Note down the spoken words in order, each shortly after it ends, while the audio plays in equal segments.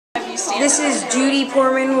This is Judy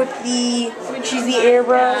Portman with she's the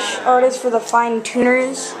airbrush artist for the fine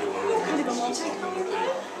tuners.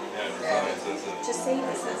 Just say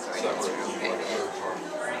this is right.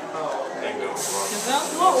 Because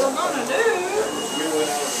that's what we're gonna do. We went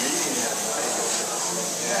out of meeting that night.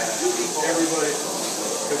 Everybody,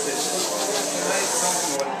 because it's something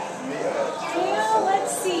with me. Well,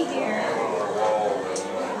 let's see here.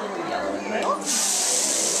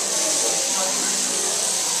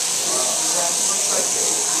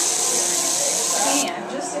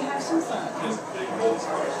 And just to have some fun.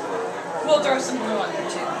 We'll throw some glue on there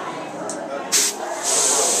too.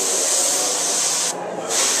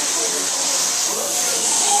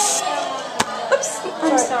 Oops,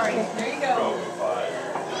 I'm sorry. There you go.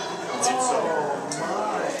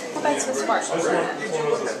 How about some sparkles? What's that?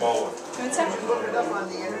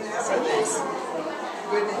 Say yes.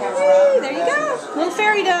 Hey, there you go. Little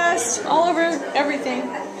fairy dust all over everything.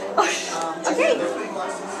 Oh, okay.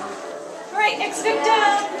 Alright, next victim.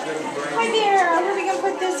 Hi there. Where are we going to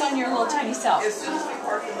put this on your little tiny self? As soon as we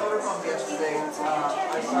parked the motorhome yesterday,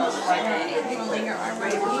 I saw a spider Holding your arm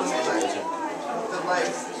right the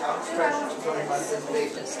legs outstretched going by this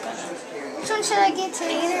big. Which one should I get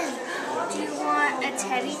today? Do you want a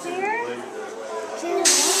teddy bear?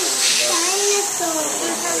 Dinosaur.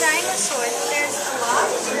 There's no dinosaurs. There's a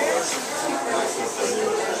lobster.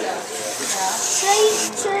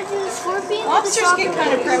 Should I do the scorpion? Lobsters get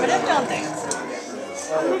kind of primitive, don't they?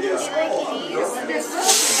 Should I get eat? No, I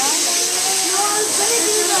was gonna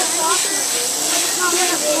do the soccer.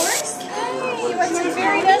 Of course. You want some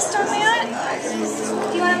fairy dust on that?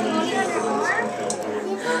 Do you want a pony on your arm?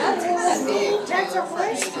 That's a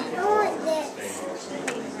horse. I want this.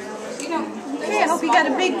 Okay, I hope you got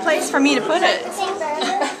a big place for me to put it.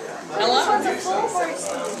 Hello?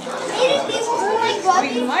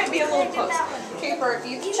 We might be a little close. Okay, Bert,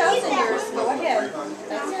 you've chosen yours. Go ahead.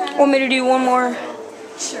 Want me to do one more?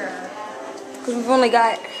 Sure. Because we've only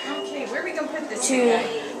got Okay, where are we going to put this? two.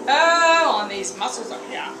 Oh, on these muscles up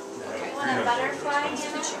here. Want a butterfly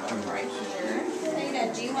now? Right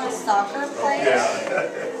here. Do you want a soccer player?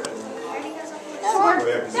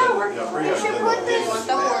 No, We should put this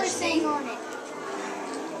horse thing on it.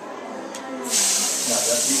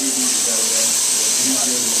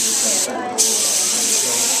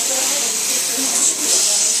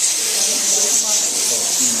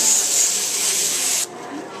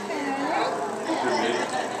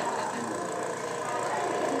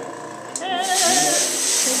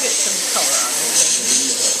 We'll get some color on it.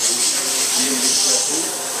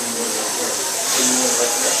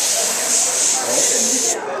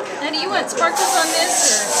 Now, do you want sparkles on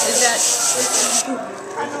this, or is that?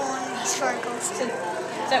 I don't want any sparkles.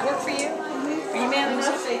 Does that work for you? Are you man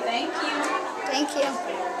enough to say thank you? Thank you.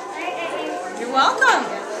 You're welcome.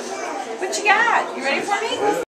 What you got? You ready for me?